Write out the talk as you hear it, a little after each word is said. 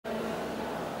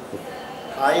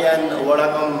Hi and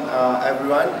welcome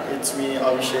everyone. It's me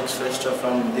Abhishek Shrestha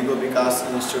from Digo Vikas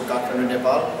Institute, Kathmandu,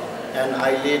 Nepal, and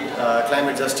I lead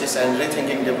Climate Justice and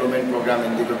Rethinking Development Program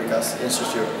in Digo Vikas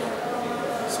Institute.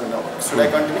 So now, should I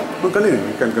continue? No, continue.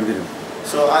 You can continue.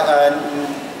 So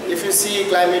if you see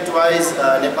climate-wise,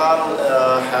 Nepal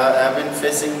have been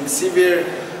facing severe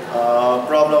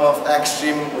problem of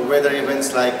extreme weather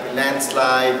events like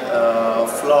landslide,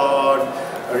 flood.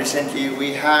 Recently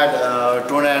we had a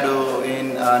tornado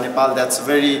in Nepal that's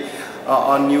very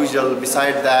unusual.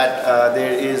 Beside that,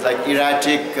 there is like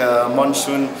erratic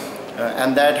monsoon,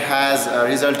 and that has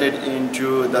resulted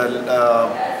into the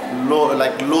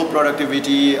low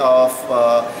productivity of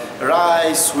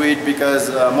rice, wheat, because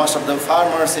most of the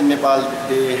farmers in Nepal,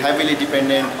 they heavily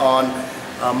dependent on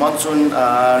monsoon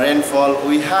rainfall.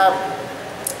 We have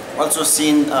also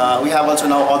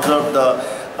now observed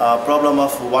the problem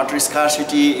of water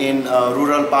scarcity in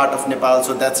rural part of Nepal,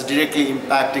 so that's directly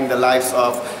impacting the lives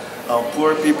of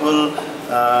poor people.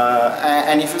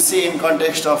 And if you see in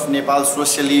context of Nepal,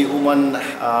 socially, women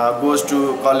goes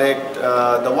to collect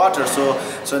the water,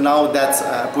 so now that's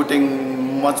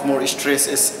putting much more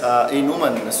stresses in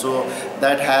women, so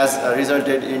that has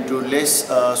resulted into less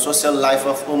social life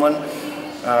of women.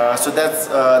 So that's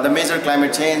the major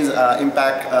climate change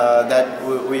impact that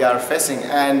we are facing,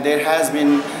 and there has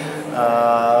been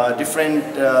different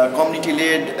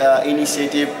community-led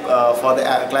initiative for the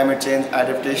climate change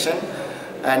adaptation,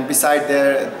 and beside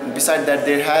that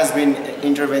there has been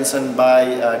intervention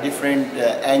by different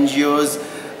NGOs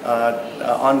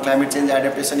on climate change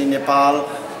adaptation in Nepal.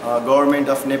 Government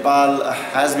of Nepal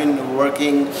has been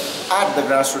working at the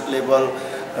grassroots level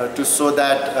to so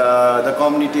that the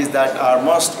communities that are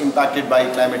most impacted by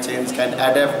climate change can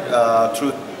adapt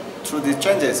through these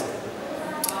changes.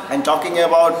 And talking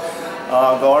about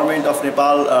government of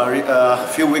Nepal, a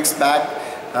few weeks back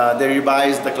they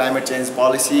revised the climate change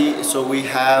policy, so we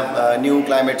have a new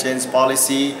climate change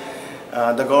policy.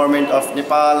 The government of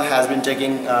Nepal has been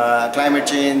taking climate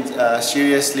change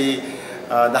seriously.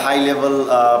 The high level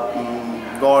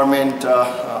government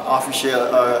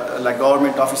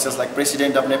government officials like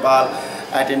President of Nepal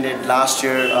attended last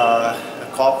year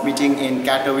COP meeting in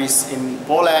Katowice in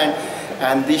Poland,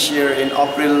 and this year in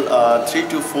April 3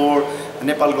 to 4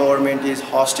 Nepal government is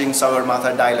hosting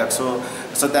Sagarmatha dialogue. So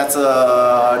that's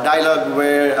a dialogue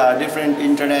where different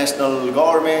international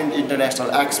government, international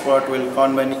expert will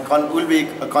be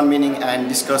convening and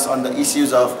discuss on the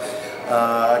issues of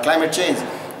climate change.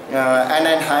 And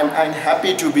I'm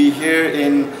happy to be here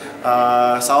in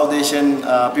South Asian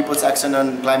People's Action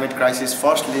on Climate Crisis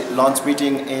first launch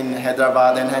meeting in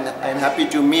Hyderabad, and I'm happy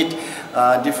to meet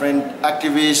different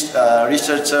activists,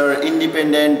 researchers,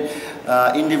 independent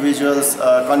individuals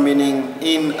convening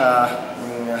in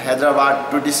Hyderabad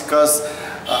to discuss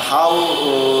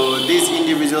how these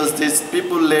individuals, these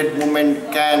people-led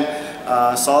movement can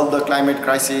solve the climate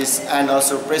crisis, and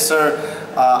also pressure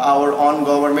our own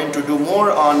government to do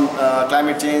more on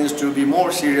climate change, to be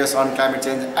more serious on climate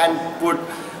change, and put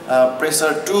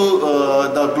pressure to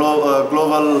the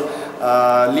global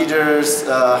leaders,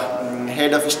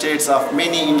 head of states of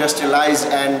many industrialized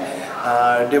and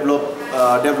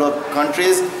developed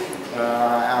countries.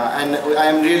 And I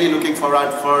am really looking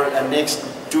forward for the next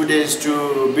 2 days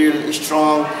to build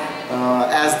strong,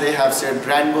 as they have said,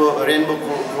 rainbow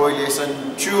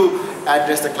coalition to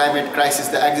address the climate crisis,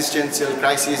 the existential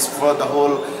crisis for the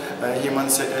whole human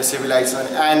civilization.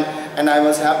 And I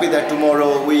was happy that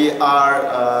tomorrow we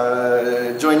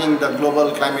are joining the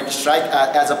global climate strike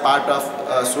as a part of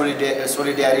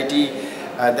solidarity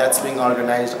that's being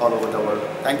organized all over the world.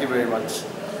 Thank you very much.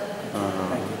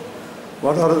 Thank you.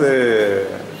 What are the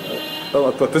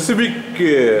specific,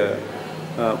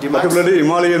 particularly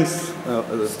Himalayan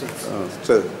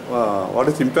what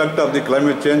is the impact of the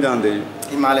climate change on the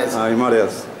Himalayas?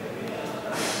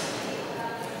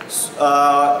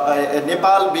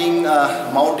 Nepal being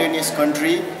a mountainous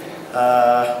country,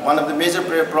 one of the major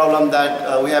problems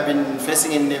that we have been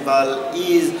facing in Nepal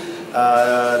is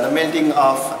the melting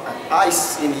of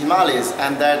ice in Himalayas,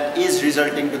 and that is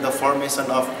resulting to the formation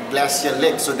of glacial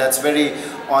lakes. So that's very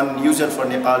unusual for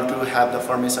Nepal to have the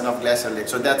formation of glacial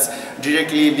lakes. So that's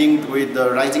directly linked with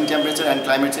the rising temperature and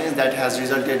climate change that has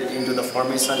resulted into the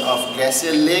formation of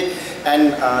glacial lake.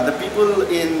 And the people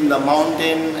in the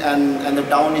mountain and the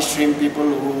downstream people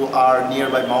who are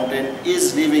nearby mountain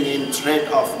is living in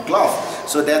threat of gulf.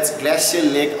 So that's glacial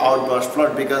lake outburst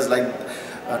flood, because like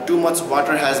too much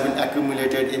water has been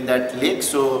accumulated in that lake,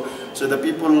 so the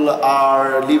people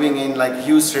are living in like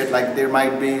huge threat, like there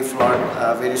might be flood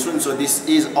very soon. So this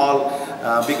is all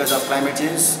because of climate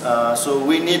change. So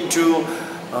we need to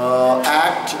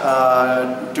act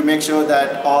to make sure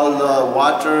that all the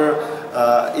water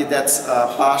that's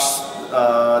past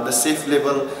the safe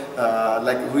level,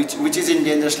 like which is in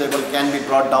dangerous level, can be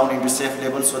brought down into safe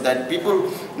level, so that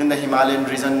people in the Himalayan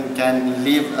region can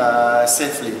live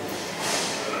safely.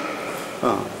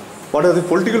 What are the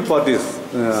political parties'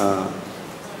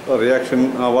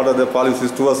 reaction? What are the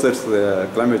policies towards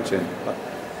climate change?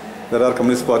 There are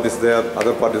communist parties there,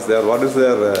 other parties there. What is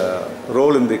their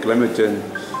role in the climate change?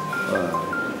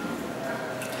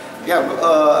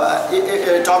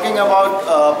 Talking about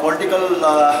political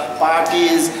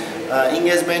parties'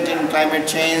 engagement in climate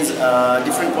change,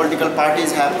 different political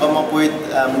parties have come up with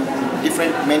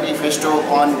different manifesto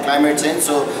on climate change.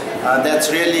 So that's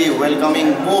really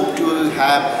welcoming move to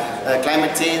have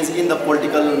climate change in the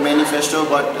political manifesto.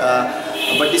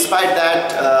 But despite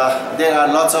that, there are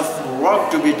lots of work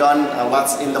to be done.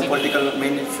 What's in the political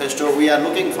manifesto? We are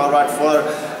looking forward for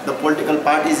the political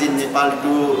parties in Nepal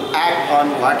to act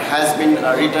on what has been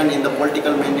written in the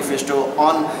political manifesto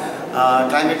on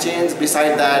climate change.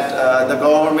 Beside that, the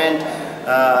government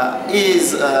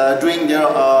is doing their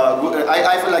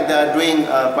I feel like they are doing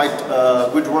quite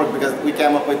good work, because we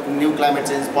came up with new climate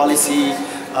change policy.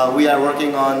 We are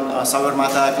working on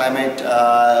Sagarmatha climate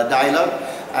dialogue,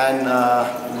 and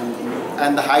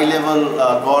the high level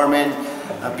government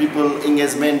people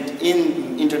engagement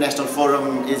in international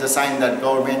forum is a sign that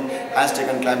government has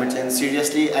taken climate change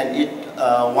seriously, and it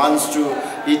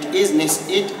it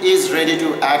is ready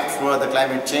to act for the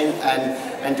climate change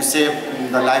and to save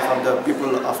the life of the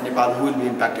people of Nepal who will be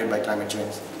impacted by climate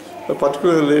change.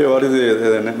 Particularly, what is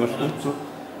the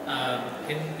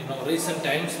in recent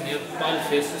times, Nepal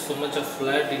faces so much of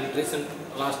flood in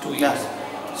last 2 years. Yeah.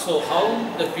 So how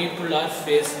the people are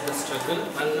facing the struggle,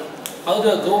 and how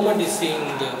the government is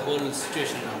seeing the whole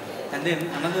situation now? And then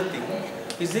another thing,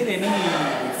 is there any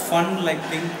fund like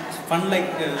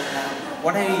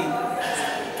what I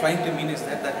trying to mean is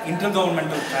that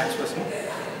intergovernmental transfers,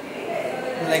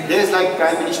 like there is like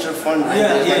Prime Minister fund.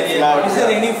 Yeah. Is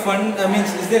there any fund? I mean,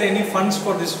 is there any funds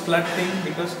for this flood thing?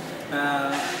 Because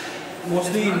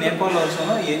mostly in Nepal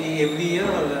also, every year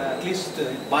or at least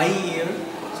by year.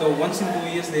 So once in 2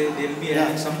 years they will be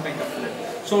having some kind of flood.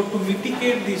 So to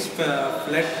mitigate this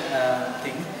flood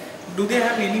thing, do they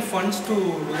have any funds to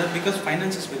do that? Because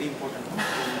finance is very important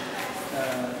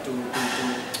to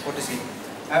what to say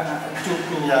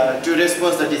to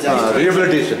respond to the disaster.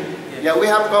 Rehabilitation. Yeah, we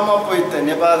have come up with,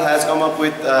 Nepal has come up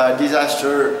with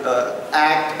disaster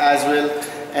act as well,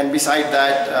 and beside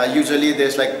that usually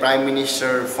there's like Prime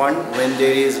Minister fund when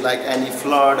there is like any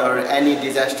flood or any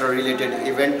disaster related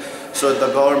event. So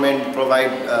the government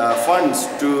provide funds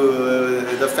to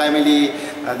the family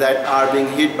that are being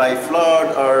hit by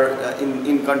flood, or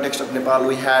in context of Nepal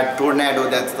we had tornado.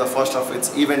 That's the first of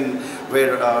its event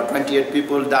where 28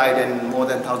 people died and more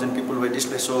than 1,000 people were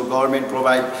displaced. So government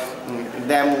provide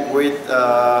them with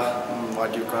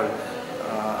what you call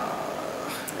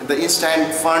the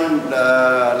instant fund,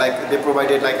 like they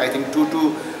provided like I think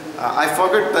I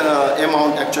forgot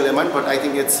the actual amount, but I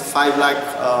think it's 5 lakh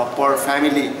per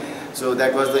family. So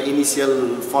that was the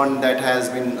initial fund that has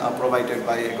been provided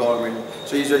by government.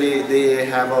 So usually they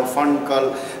have a fund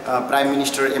called Prime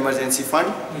Minister Emergency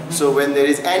Fund. So when there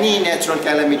is any natural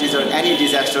calamities or any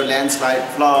disaster, landslide,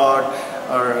 flood,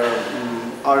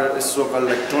 or so-called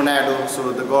like tornado,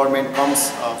 so the government comes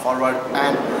forward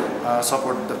and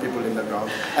support the people in the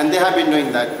ground, and they have been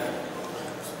doing that.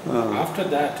 After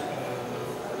that,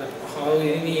 how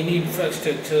any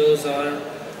infrastructures or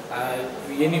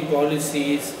any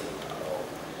policies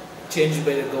changed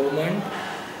by the government,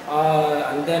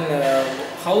 and then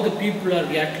how the people are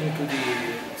reacting to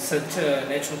such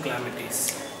natural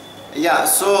calamities? Yeah,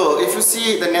 so if you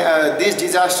see these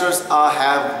disasters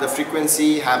have the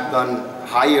frequency have gone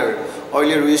higher.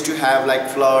 Earlier we used to have like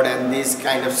flood and this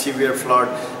kind of severe flood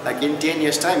like in 10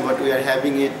 years time, but we are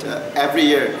having it every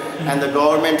year. And the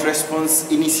government response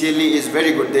initially is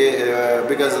very good,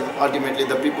 because ultimately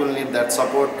the people need that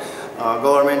support.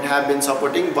 Government have been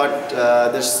supporting, but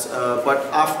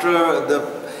after the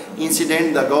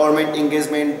incident the government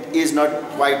engagement is not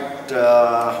quite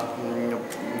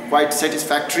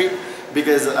satisfactory,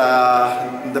 because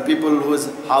the people whose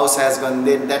house has gone,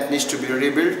 that needs to be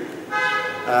rebuilt.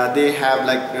 They have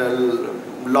like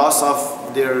loss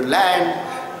of their land,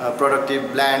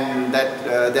 productive land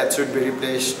that should be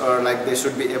replaced, or like they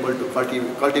should be able to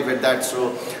cultivate that.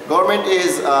 So government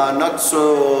is not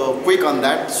so quick on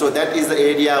that. So that is the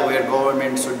area where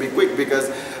government should be quick, because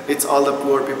it's all the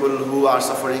poor people who are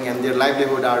suffering and their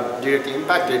livelihood are directly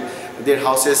impacted. Their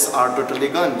houses are totally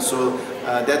gone. So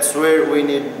that's where we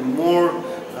need more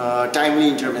timely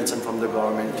intervention from the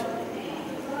government.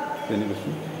 Any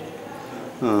question?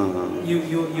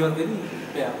 You are very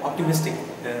optimistic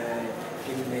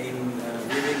in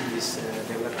viewing these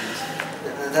developments.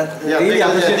 Yeah, Really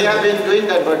because they appreciable. have been doing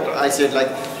that, but I said like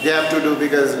they have to do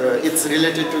because it's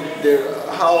related to their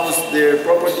house, their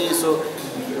property. So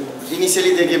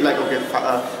initially they give like okay,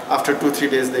 after 2-3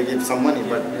 days they give some money,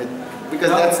 but because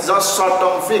that's just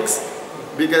short-term fix,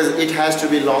 because it has to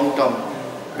be long-term,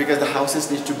 because the houses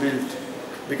need to build.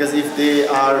 Because if they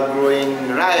are growing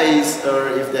rice or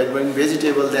if they're growing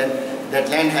vegetable, then that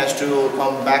land has to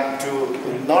come back to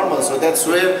normal. So that's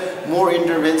where more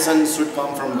intervention should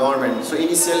come from government. So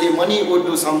initially money would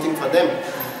do something for them,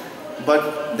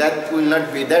 but that will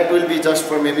not be. That will be just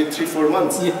for maybe 3-4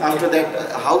 months. Yeah. After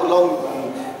that, how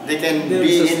long they can They'll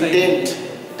be in sustain.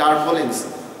 tent tarpaulins?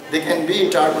 They can be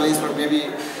in tarpaulins for maybe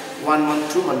 1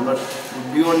 month, 2 months,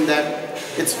 but beyond that,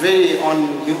 it's very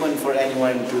unhuman for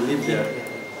anyone to live there.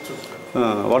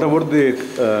 What about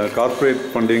the corporate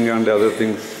funding and other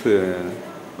things?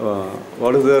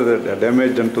 What is the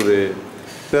damage done to the?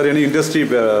 Is there any industry,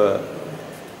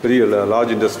 very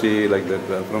large industry like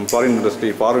that, from foreign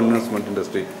industry, foreign investment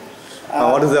industry?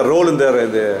 What is their role in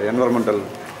the environmental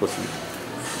question?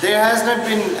 There has not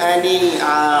been any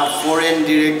foreign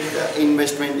direct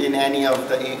investment in any of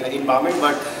the environment,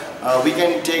 but we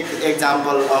can take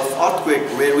example of earthquake,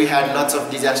 where we had lots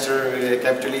of disaster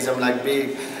capitalism, like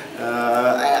big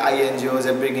INGOs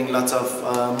are bringing lots of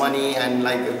money and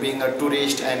like being a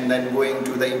tourist and then going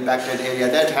to the impacted area.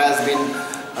 That has been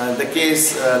the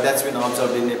case that's been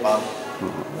observed in Nepal.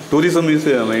 Tourism is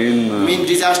a main. Mean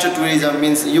disaster tourism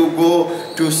means you go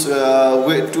to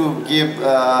give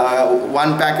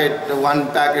 1 packet,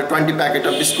 20 packet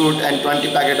of biscuit and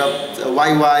 20 packet of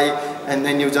YY, and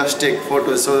then you just take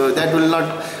photos. So that will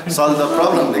not solve the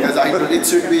problem, because I told it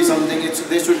should be something.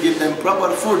 They should give them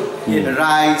proper food,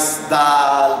 rice,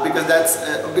 dal, because that's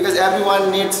because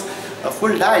everyone needs a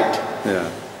full diet. Yeah.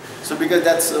 So because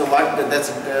that's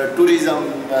tourism,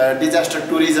 disaster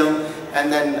tourism. And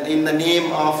then in the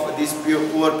name of these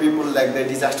poor people, like the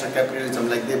disaster capitalism,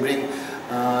 like they bring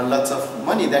lots of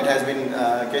money. That has been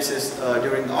cases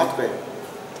during the earthquake.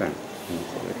 Thanks.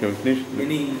 Can you finish?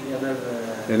 Any other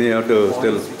Any other points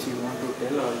tell? which you want to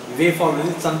tell, or way forward?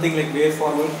 Is it something like way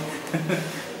forward?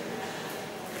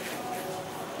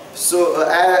 So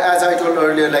as I told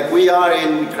earlier, like we are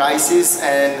in crisis,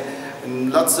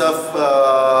 and lots of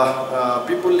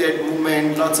people-led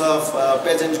movement, lots of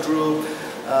peasant group,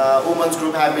 women's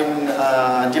group have been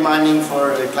demanding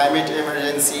for a climate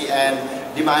emergency and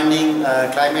demanding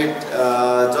climate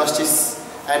justice,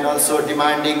 and also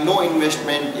demanding no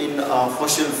investment in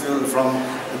fossil fuel from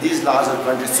these larger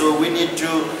countries. So we need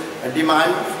to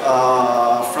demand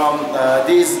from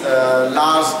these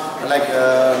large, like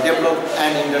developed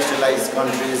and industrialized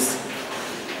countries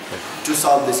to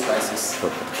solve this crisis.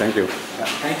 Okay. Thank you. Yeah.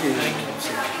 Thank you.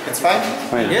 It's fine?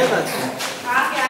 Fine. Yeah, that's